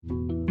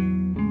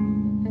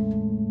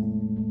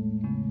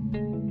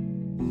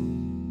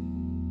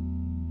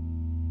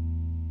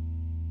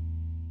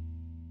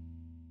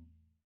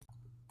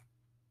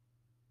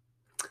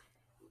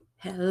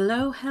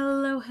Hello,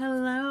 hello,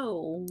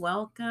 hello.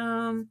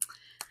 Welcome.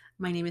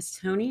 My name is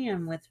Tony.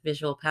 I'm with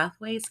Visual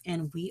Pathways,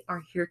 and we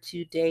are here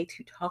today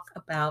to talk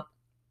about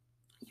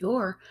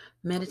your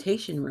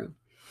meditation room.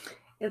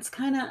 It's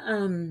kind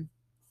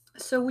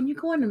of so when you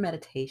go into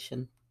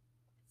meditation,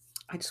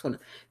 I just want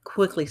to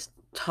quickly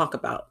talk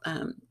about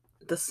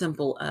the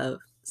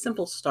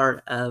simple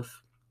start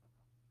of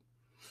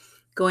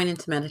going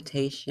into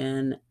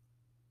meditation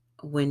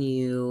when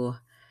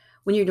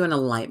you're doing a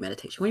light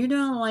meditation. When you're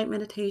doing a light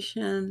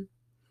meditation,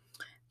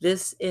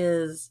 this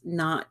is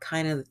not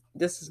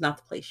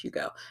the place you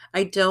go.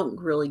 I don't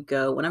really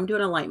go when I'm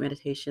doing a light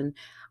meditation.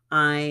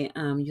 I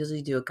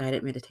usually do a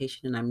guided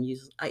meditation, and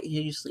I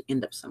usually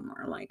end up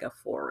somewhere like a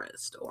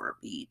forest or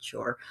a beach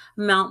or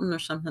a mountain or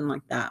something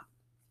like that.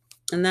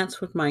 And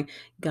that's with my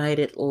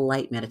guided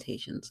light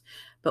meditations.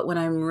 But when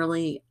I'm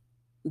really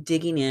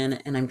digging in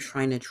and I'm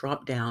trying to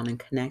drop down and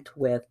connect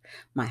with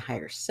my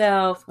higher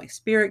self, my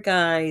spirit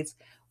guides,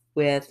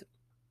 with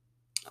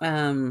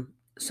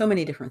so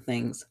many different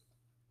things,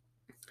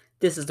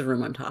 this is the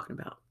room I'm talking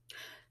about.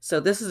 So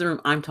this is the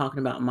room I'm talking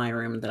about, my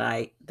room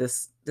that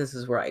this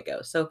is where I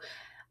go.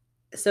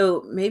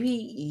 So maybe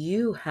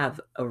you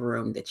have a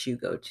room that you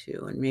go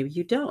to and maybe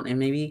you don't. And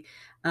maybe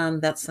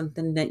that's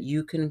something that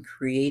you can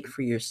create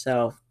for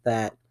yourself,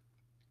 that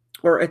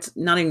or it's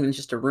not even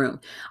just a room.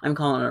 I'm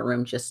calling it a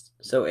room just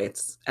so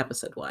it's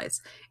episode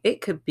wise.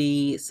 It could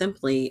be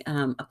simply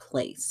a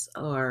place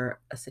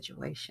or a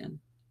situation.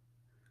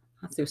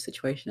 I'll throw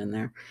situation in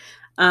there.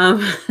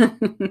 Um,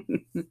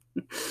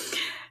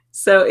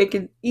 so it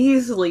could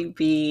easily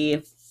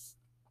be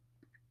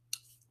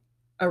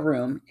a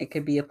room, it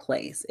could be a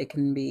place, it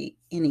can be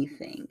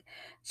anything.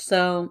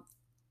 So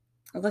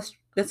let's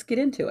get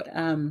into it.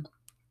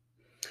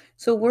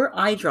 So where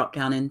I drop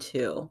down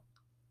into,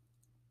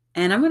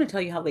 and I'm going to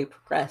tell you how they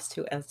progress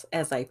too,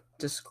 as I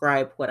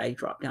describe what I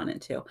drop down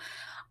into.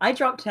 I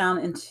drop down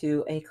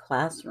into a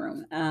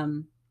classroom.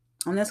 On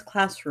this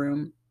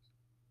classroom,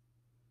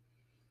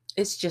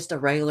 it's just a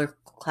regular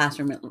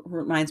classroom. It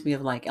reminds me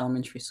of like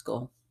elementary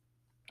school,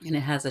 and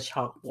it has a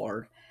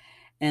chalkboard,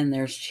 and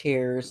there's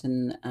chairs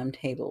and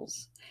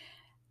tables.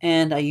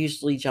 And I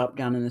usually jot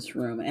down in this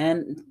room.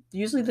 And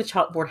usually the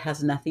chalkboard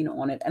has nothing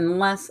on it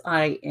unless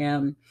I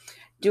am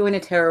doing a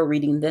tarot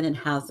reading. Then it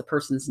has the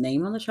person's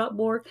name on the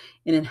chalkboard,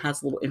 and it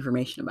has a little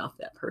information about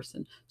that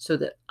person, so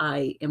that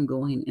I am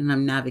going and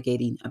I'm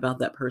navigating about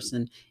that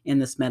person in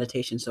this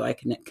meditation so I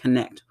can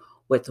connect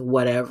with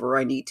whatever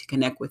I need to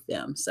connect with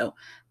them. So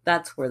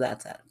that's where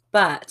that's at.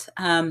 But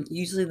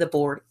usually the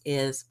board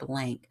is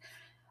blank.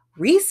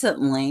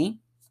 Recently,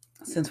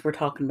 since we're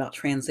talking about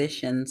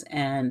transitions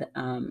and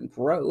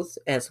growth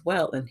as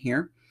well in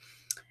here,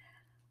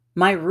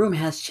 my room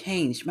has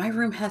changed. My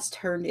room has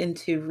turned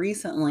into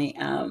recently,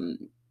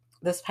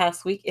 this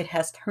past week, it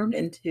has turned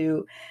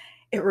into,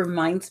 it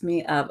reminds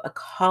me of a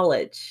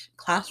college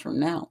classroom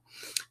now.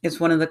 It's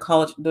one of the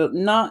college,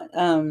 not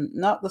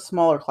the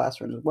smaller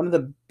classrooms, one of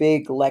the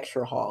big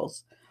lecture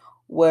halls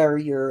where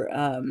you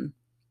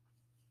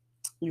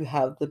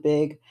have the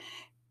big,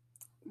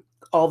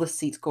 all the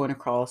seats going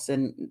across,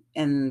 and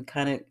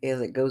kind of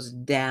as it goes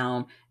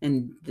down,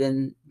 and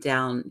then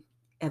down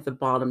at the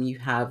bottom you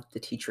have the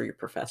teacher, your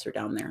professor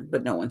down there,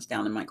 but no one's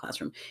down in my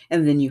classroom.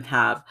 And then you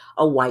have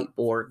a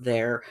whiteboard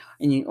there,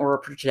 or a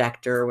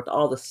projector with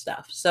all the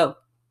stuff. So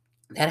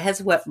that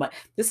has what my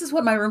this is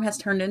what my room has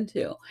turned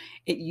into.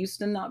 It used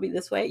to not be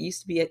this way. It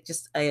used to be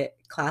just a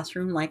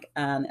classroom, like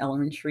an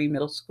elementary,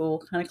 middle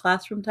school kind of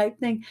classroom type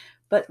thing.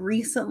 But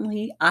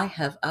recently, I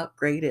have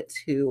upgraded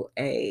to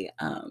a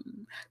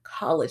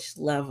college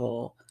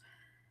level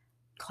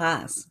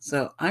class.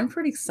 So I'm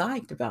pretty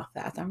psyched about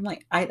that. I'm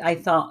like, I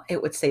thought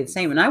it would stay the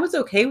same, and I was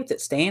okay with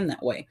it staying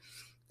that way.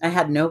 I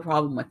had no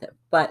problem with it,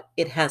 but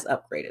it has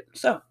upgraded.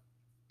 So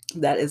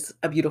that is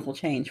a beautiful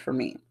change for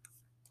me.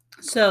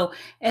 So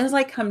as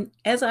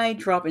I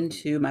drop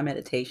into my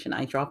meditation,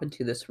 I drop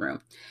into this room.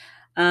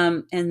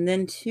 And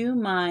then to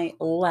my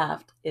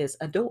left is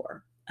a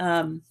door.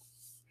 And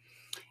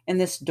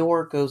this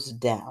door goes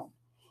down.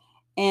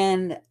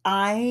 And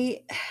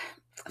I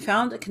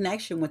found a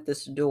connection with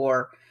this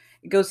door.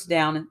 It goes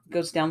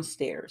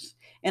downstairs.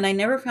 And I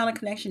never found a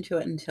connection to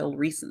it until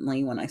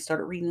recently when I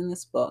started reading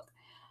this book.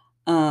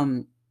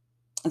 Um,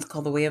 it's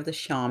called The Way of the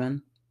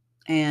Shaman.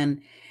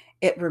 And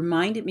it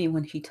reminded me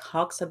when he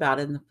talks about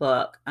in the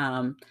book,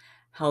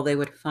 how they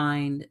would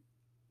find,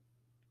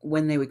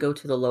 when they would go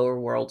to the lower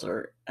worlds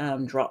or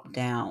drop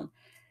down,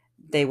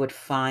 they would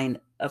find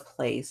a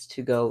place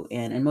to go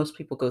in. And most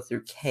people go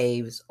through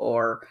caves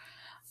or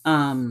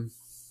um,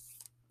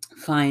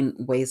 find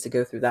ways to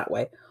go through that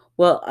way.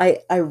 Well,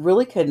 I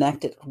really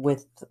connected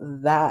with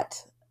that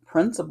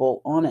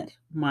principle on it.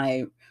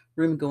 My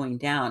room going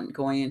down,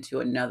 going into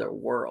another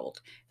world.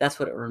 That's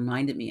what it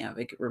reminded me of.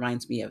 It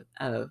reminds me of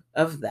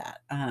that,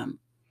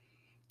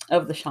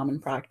 of the shaman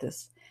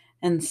practice.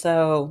 And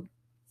so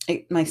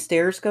my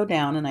stairs go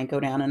down, and I go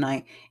down, and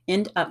I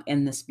end up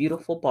in this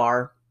beautiful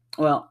bar.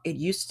 Well, it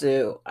used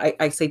to,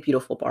 I say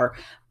beautiful bar,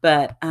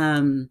 but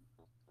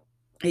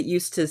It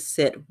used to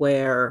sit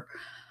where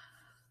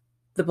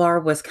the bar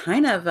was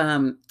kind of,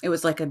 it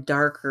was like a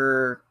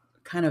darker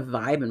kind of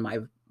vibe in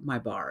my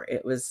bar.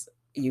 It was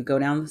you go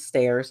down the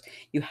stairs,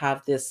 you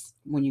have this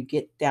when you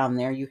get down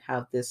there, you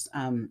have this,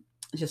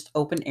 just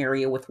open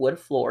area with wood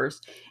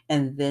floors,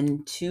 and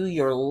then to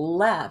your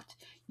left,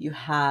 you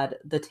had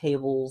the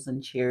tables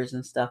and chairs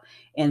and stuff,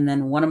 and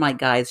then one of my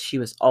guys, she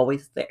was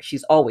always there.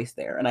 She's always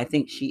there, and I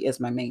think she is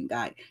my main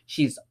guy.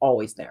 She's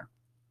always there.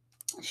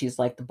 She's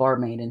like the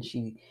barmaid, and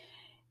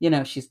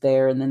she's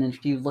there, and then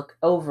if you look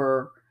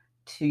over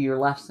to your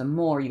left some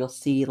more, you'll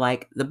see,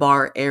 like, the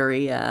bar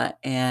area,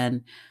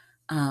 and,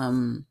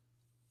 um,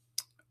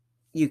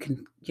 you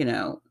can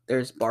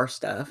there's bar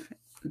stuff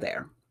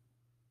there.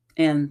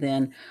 And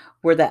then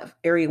where that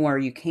area where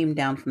you came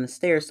down from the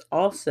stairs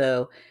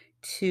also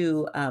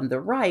to, the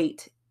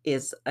right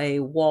is a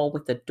wall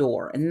with a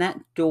door, and that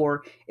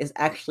door is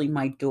actually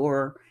my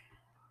door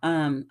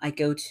I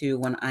go to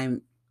when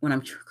I'm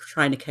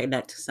trying to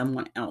connect to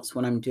someone else,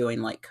 when I'm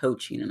doing, like,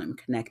 coaching and I'm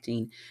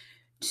connecting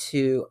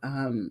to,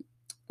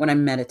 when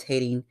I'm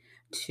meditating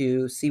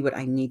to see what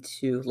I need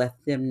to let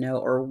them know,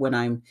 or when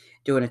I'm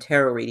doing a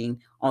tarot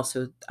reading,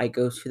 also, I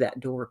go to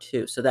that door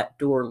too. So that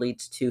door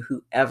leads to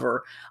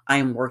whoever I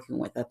am working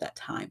with at that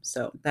time.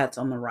 So that's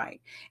on the right.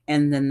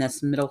 And then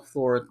this middle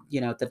floor,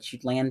 that you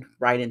land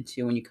right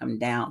into when you come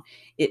down,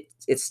 it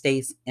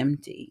stays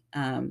empty.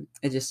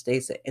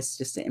 It's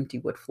just an empty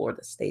wood floor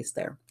that stays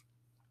there.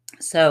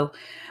 So,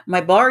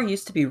 my bar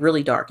used to be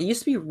really dark. It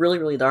used to be really,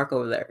 really dark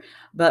over there.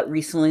 But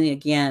recently,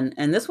 again,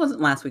 and this wasn't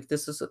last week,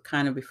 this was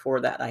kind of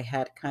before that, I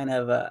had kind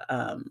of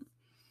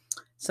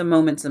some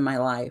moments in my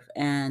life,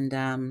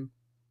 and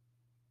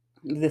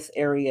this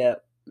area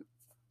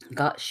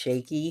got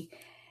shaky,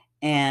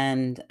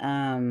 and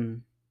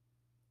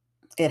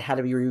it had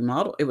to be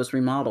remodeled. It was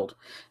remodeled.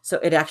 So,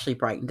 it actually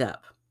brightened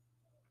up.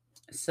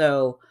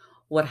 So,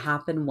 what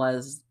happened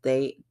was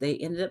they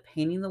ended up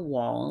painting the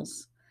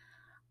walls.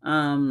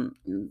 Um,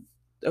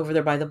 Over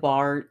there by the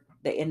bar,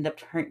 they ended up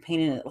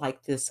painting it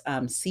like this,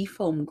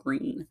 seafoam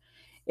green.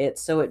 It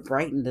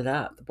brightened it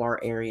up, the bar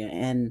area,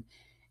 and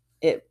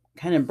it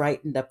kinda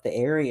brightened up the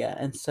area,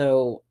 and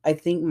so I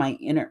think my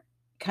inner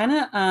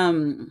kinda,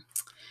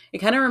 it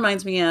kinda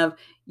reminds me of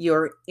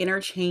your inner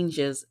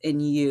changes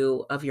in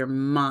you of your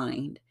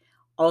mind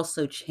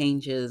also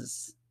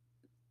changes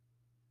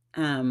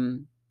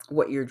um,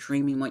 what you're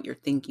dreaming, what you're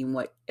thinking,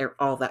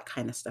 all that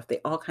kind of stuff.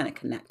 They all kind of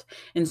connect.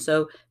 And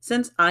so,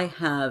 since I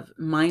have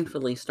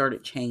mindfully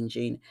started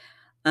changing,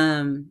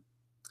 um,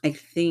 I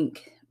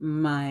think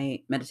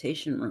my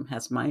meditation room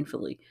has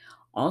mindfully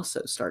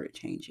also started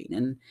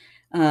changing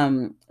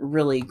and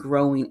really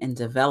growing and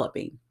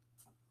developing.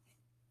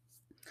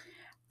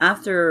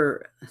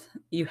 After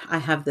I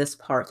have this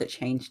part that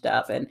changed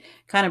up and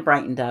kind of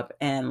brightened up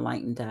and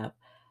lightened up.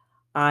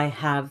 I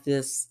have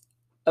this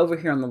over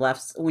here on the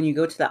left. When you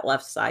go to that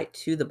left side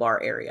to the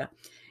bar area,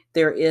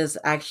 there is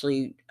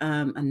actually,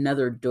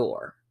 another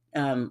door,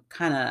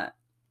 kinda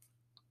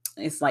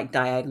it's, like,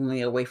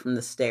 diagonally away from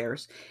the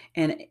stairs,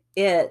 and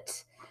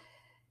it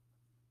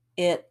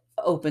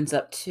opens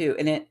up too,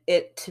 and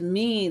it to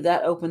me,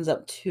 that opens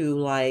up to,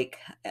 like,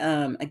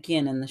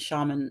 again, in the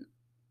shaman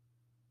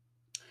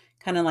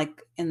kinda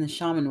like in the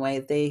shaman way,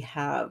 they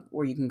have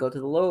where you can go to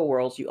the lower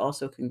worlds, you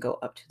also can go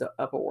up to the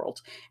upper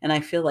worlds, and I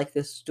feel like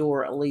this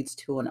door leads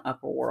to an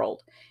upper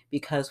world,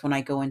 because when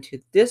I go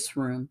into this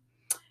room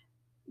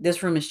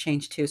has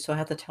changed too, so I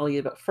have to tell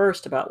you about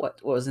first about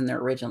what was in there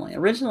originally.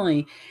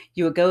 Originally,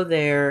 you would go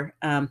there,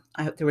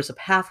 there was a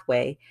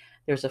pathway,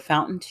 there's a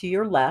fountain to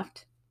your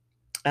left,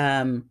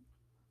 um,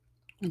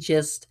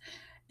 just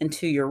and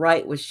to your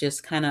right was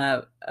just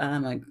kinda,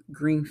 a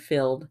green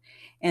field,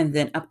 and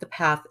then up the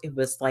path, it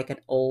was like an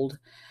old,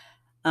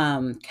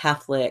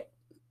 Catholic,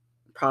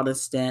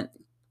 Protestant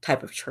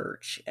type of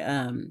church,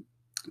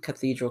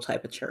 cathedral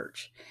type of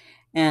church.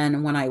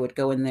 And when I would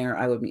go in there,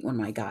 I would meet one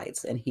of my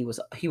guides, and he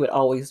would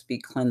always be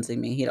cleansing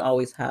me. He'd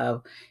always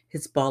have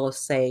his ball of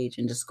sage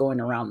and just going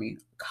around me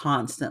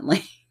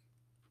constantly.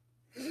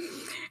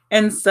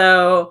 And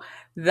so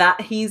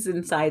that he's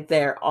inside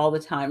there all the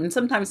time. And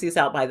sometimes he's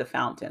out by the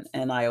fountain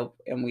and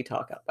we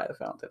talk out by the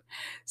fountain.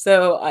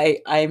 So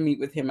I meet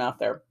with him out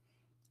there.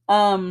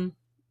 Um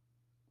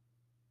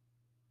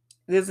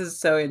this is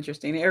so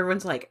interesting.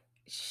 Everyone's like,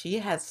 she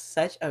has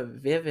such a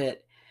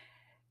vivid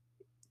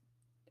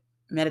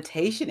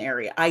meditation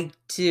area. I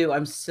do.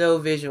 I'm so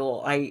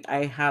visual.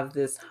 I have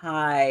this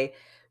high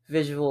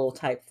visual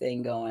type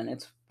thing going.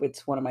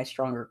 It's one of my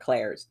stronger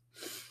clairs.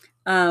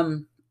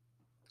 Um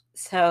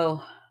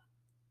so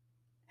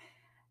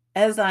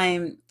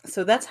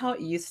so that's how it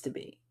used to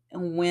be.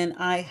 And when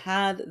I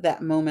had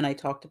that moment I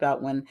talked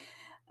about when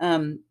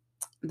um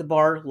the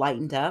bar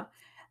lightened up,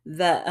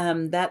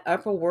 that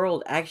upper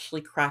world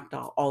actually cracked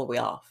all the way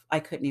off. I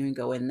couldn't even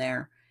go in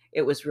there.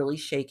 It was really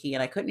shaky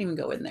and I couldn't even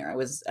go in there. It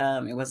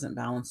wasn't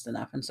balanced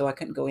enough, and so I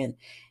couldn't go in.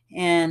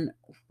 And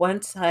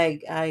once I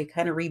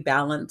kind of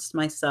rebalanced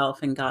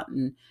myself and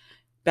gotten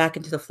back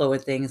into the flow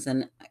of things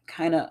and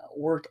kind of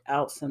worked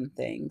out some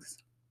things,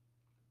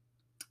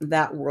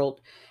 that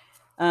world,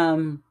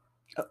 um,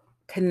 uh,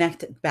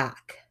 connected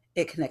back.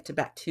 It connected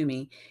back to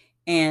me,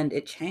 and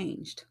it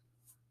changed.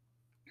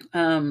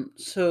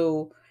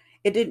 So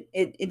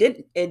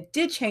it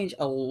did change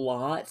a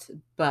lot,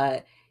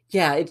 but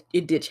yeah,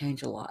 it did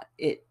change a lot.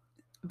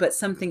 But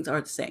some things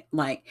are the same.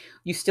 Like,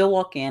 you still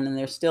walk in and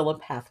there's still a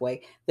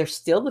pathway. There's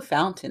still the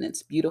fountain.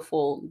 It's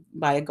beautiful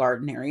by a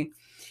garden area.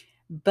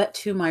 But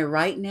to my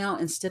right now,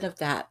 instead of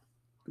that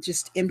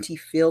just empty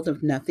field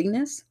of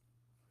nothingness,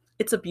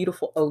 it's a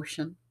beautiful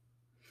ocean.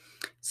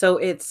 So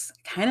it's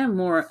kind of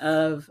more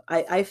of,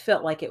 I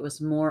felt like it was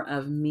more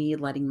of me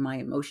letting my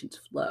emotions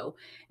flow,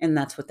 and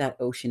that's what that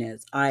ocean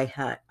is. I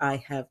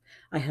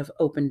have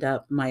opened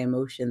up my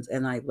emotions,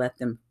 and I've let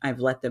them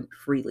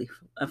freely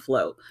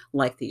flow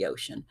like the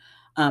ocean,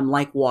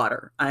 like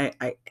water.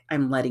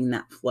 I'm letting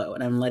that flow,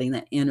 and I'm letting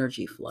that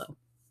energy flow.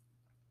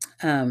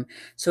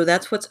 So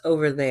that's what's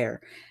over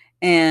there,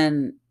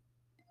 and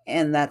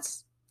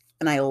that's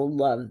and I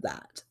love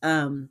that.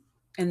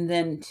 And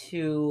then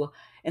to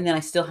and then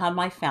I still have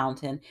my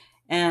fountain,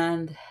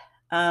 and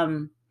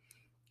um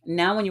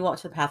now when you walk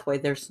to the pathway,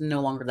 there's no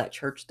longer that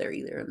church there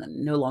either, and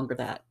then no longer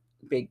that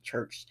big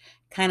church,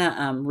 kind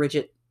of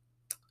rigid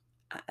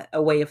a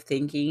way of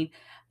thinking.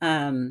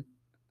 Um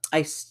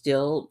I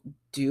still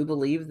do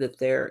believe that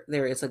there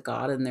is a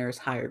God and there's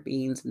higher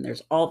beings and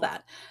there's all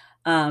that.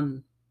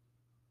 Um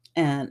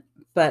and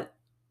but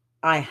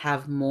I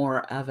have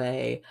more of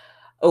a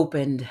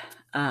opened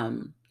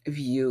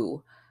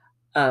view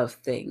of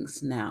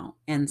things now.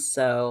 And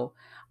so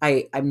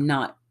I'm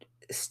not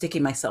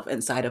sticking myself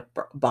inside a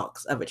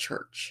box of a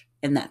church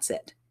and that's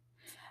it.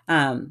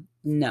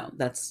 No,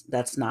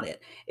 that's not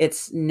it.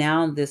 It's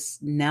now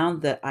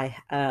that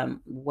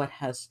what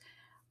has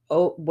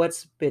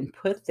what's been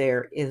put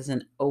there is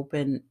an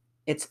open,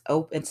 it's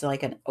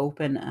like an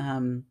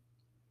open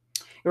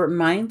it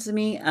reminds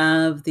me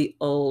of the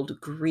old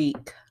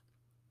Greek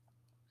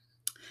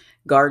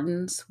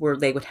gardens where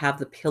they would have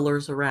the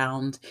pillars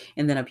around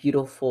and then a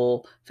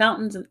beautiful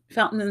fountain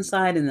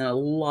inside, and then a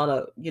lot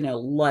of,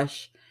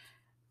 lush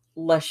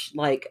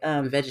like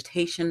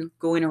vegetation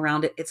going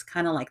around it. It's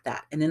kind of like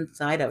that, and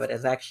inside of it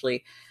is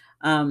actually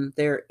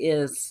there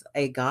is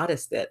a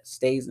goddess that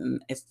stays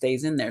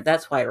in there.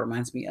 That's why it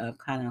reminds me of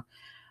kind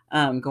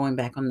of going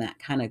back on that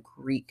kind of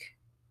Greek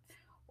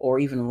or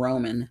even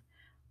Roman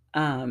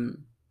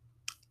um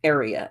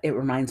area. It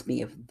reminds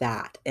me of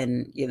that,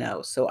 and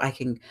so I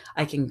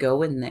can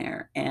go in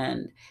there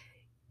and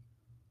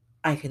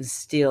I can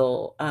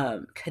still,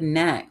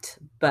 connect,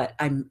 but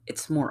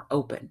it's more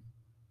open.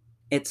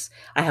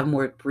 I have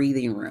more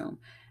breathing room.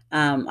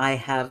 I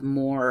have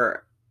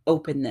more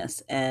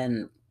openness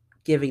and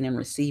giving and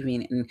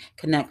receiving and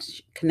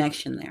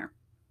connection there.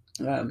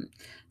 Um,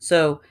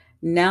 so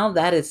now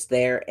that is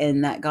there,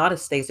 and that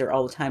goddess stays there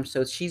all the time.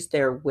 So she's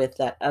there with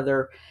that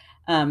other,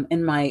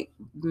 and my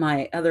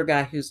other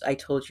guy who's I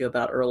told you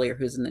about earlier,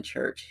 who's in the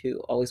church, who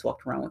always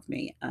walked around with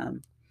me.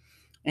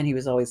 And he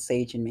was always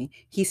saging me.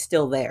 He's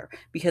still there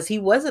because he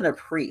wasn't a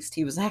priest.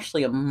 He was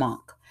actually a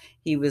monk.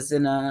 He was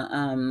in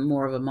a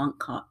more of a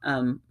monk. I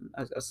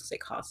was gonna say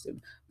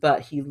costume,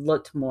 but he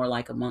looked more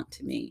like a monk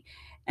to me.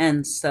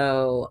 And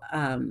so,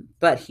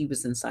 but he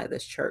was inside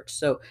this church.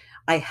 So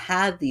I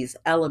had these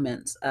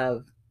elements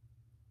of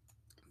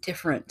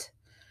different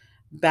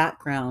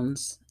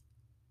backgrounds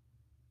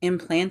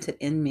implanted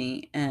in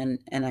me, and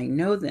I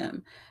know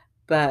them,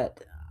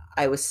 but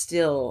I was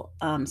still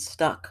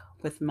stuck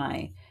with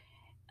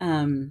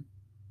um,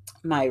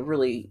 my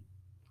really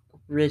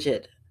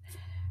rigid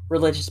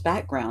religious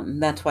background,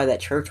 and that's why that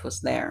church was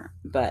there.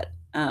 But,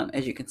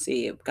 as you can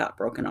see, it got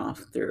broken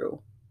off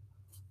through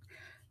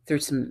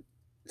some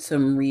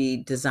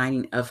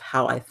redesigning of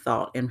how I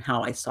thought and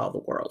how I saw the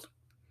world.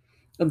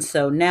 And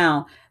so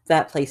now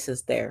that place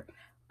is there.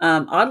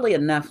 Oddly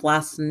enough,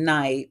 last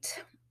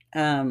night,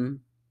 um,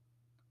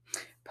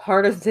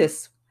 part of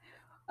this,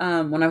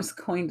 when I was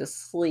going to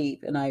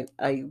sleep and I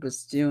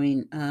was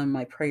doing,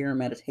 my prayer and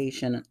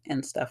meditation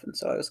and stuff, and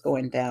so I was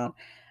going down,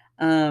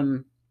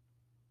 um,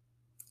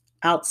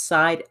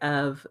 outside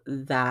of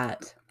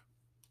that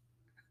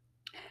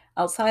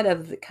outside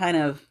of the kind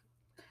of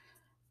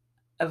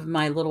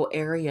my little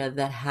area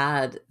that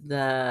has,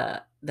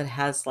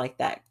 like,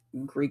 that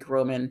Greek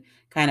Roman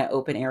kinda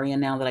open area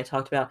now that I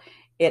talked about,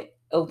 it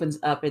opens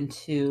up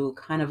into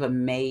kind of a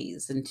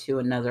maze into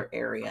another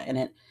area,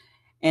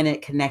 and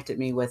it connects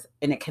me with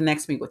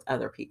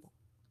other people.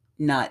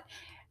 Not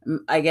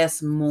I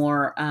guess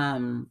more,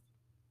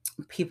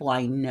 people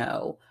I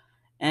know,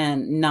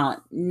 and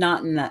not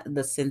in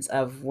the sense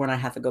of when I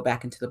have to go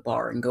back into the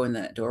bar and go in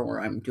that door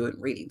where I'm doing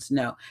readings.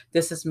 No,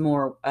 this is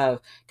more of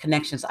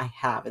connections I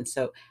have, and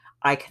so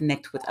I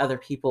connect with other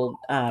people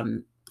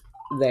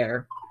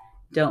there.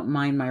 Don't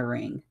mind my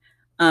ring.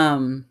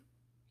 Um,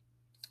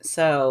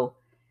 so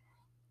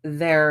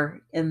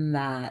they're in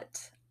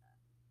that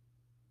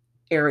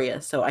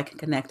area, so I can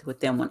connect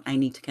with them when I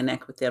need to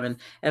connect with them. And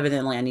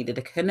evidently, I needed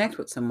to connect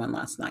with someone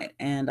last night,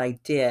 and I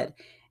did.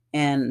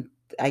 And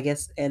I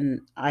guess,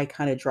 and I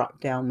kind of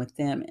dropped down with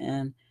them,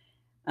 and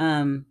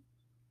um,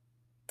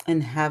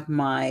 and have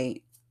my,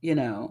 you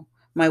know,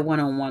 my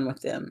one-on-one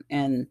with them,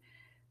 and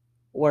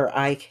where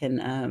I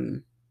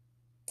can,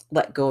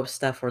 let go of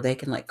stuff, or they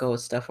can let go of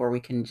stuff, or we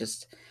can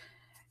just,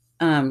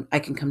 I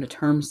can come to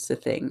terms to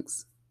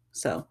things.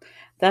 So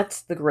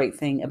that's the great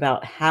thing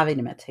about having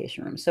a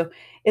meditation room. So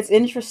it's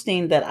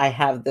interesting that I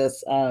have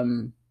this,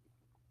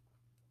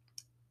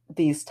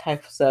 these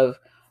types of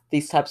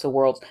these types of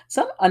worlds.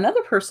 Some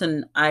Another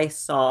person I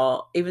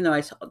saw, even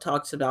though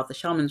talks about the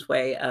shaman's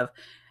way of,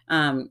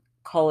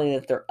 calling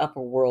it their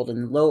upper world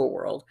and lower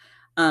world.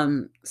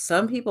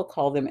 Some people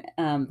call them,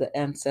 the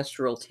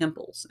ancestral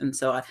temples, and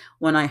so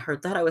when I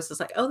heard that, I was just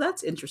like, "Oh,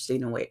 that's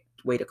interesting, a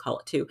way to call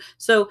it too."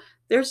 So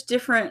there's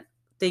different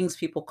things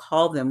people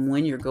call them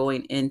when you're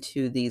going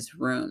into these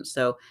rooms.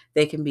 So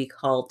they can be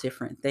called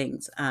different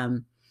things.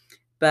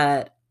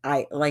 But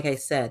like I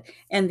said,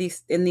 and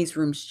these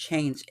rooms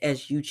change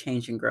as you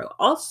change and grow.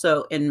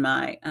 Also in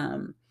my,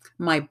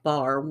 my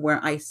bar,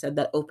 where I said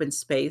that open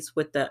space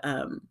with the,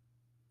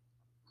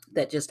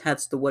 that just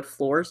has the wood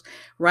floors,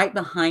 right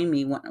behind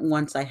me,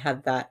 once I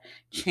had that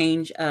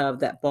change of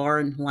that bar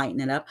and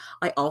lighten it up,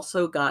 I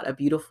also got a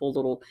beautiful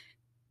little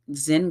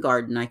Zen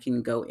garden I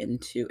can go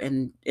into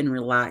and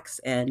relax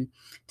and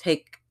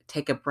take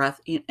a breath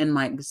in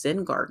my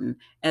Zen garden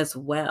as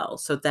well.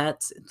 So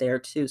that's there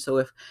too. So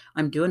if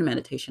I'm doing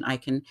meditation, I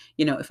can,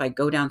 if I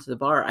go down to the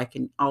bar, I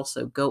can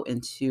also go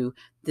into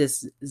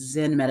this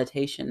Zen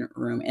meditation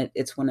room.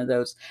 It's one of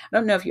those. I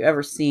don't know if you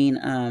ever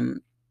seen,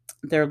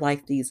 they're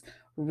like these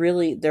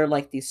they're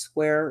like these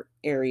square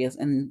areas,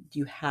 and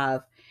you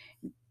have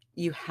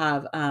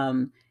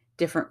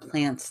different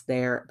plants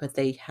there, but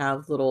they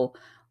have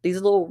these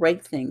little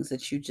rake things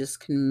that you just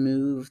can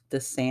move the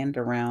sand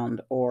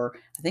around, or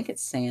I think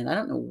it's sand. I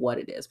don't know what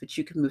it is, but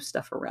you can move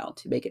stuff around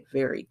to make it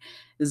very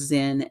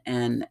zen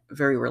and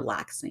very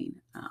relaxing.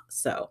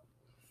 So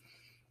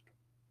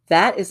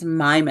that is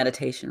my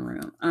meditation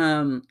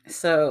room.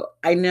 So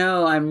I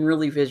know I'm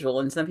really visual,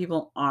 and some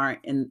people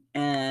aren't,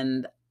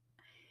 and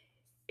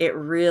it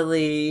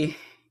really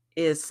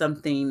is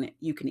something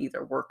you can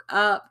either work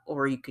up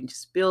or you can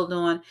just build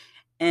on.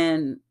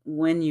 And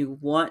when you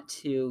want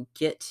to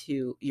get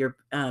to your,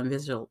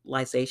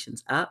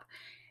 visualizations up,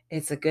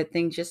 it's a good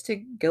thing just to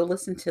go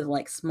listen to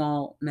like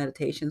small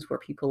meditations where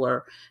people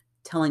are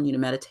telling you to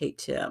meditate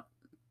to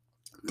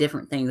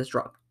different things,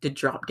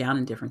 drop down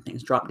in different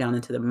things, drop down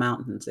into the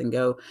mountains and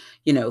go,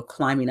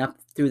 climbing up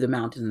through the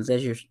mountains.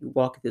 As you're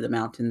walking through the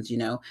mountains,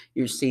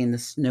 you're seeing the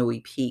snowy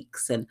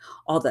peaks and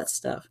all that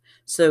stuff.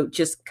 So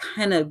just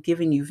kind of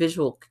giving you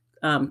visual,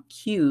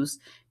 cues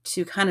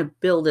to kind of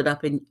build it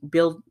up and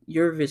build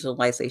your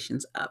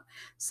visualizations up.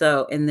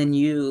 So, and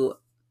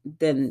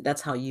then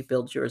that's how you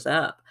build yours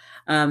up.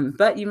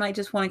 But you might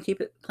just want to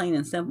keep it plain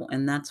and simple,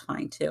 and that's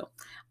fine too.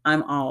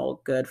 I'm all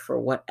good for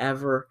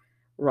whatever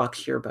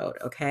rocks your boat.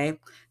 Okay.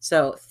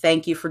 So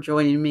thank you for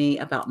joining me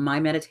about my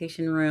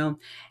meditation room,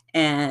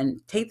 and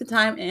take the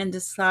time and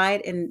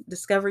decide and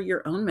discover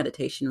your own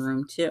meditation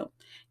room too.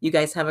 You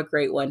guys have a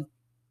great one.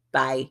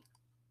 Bye.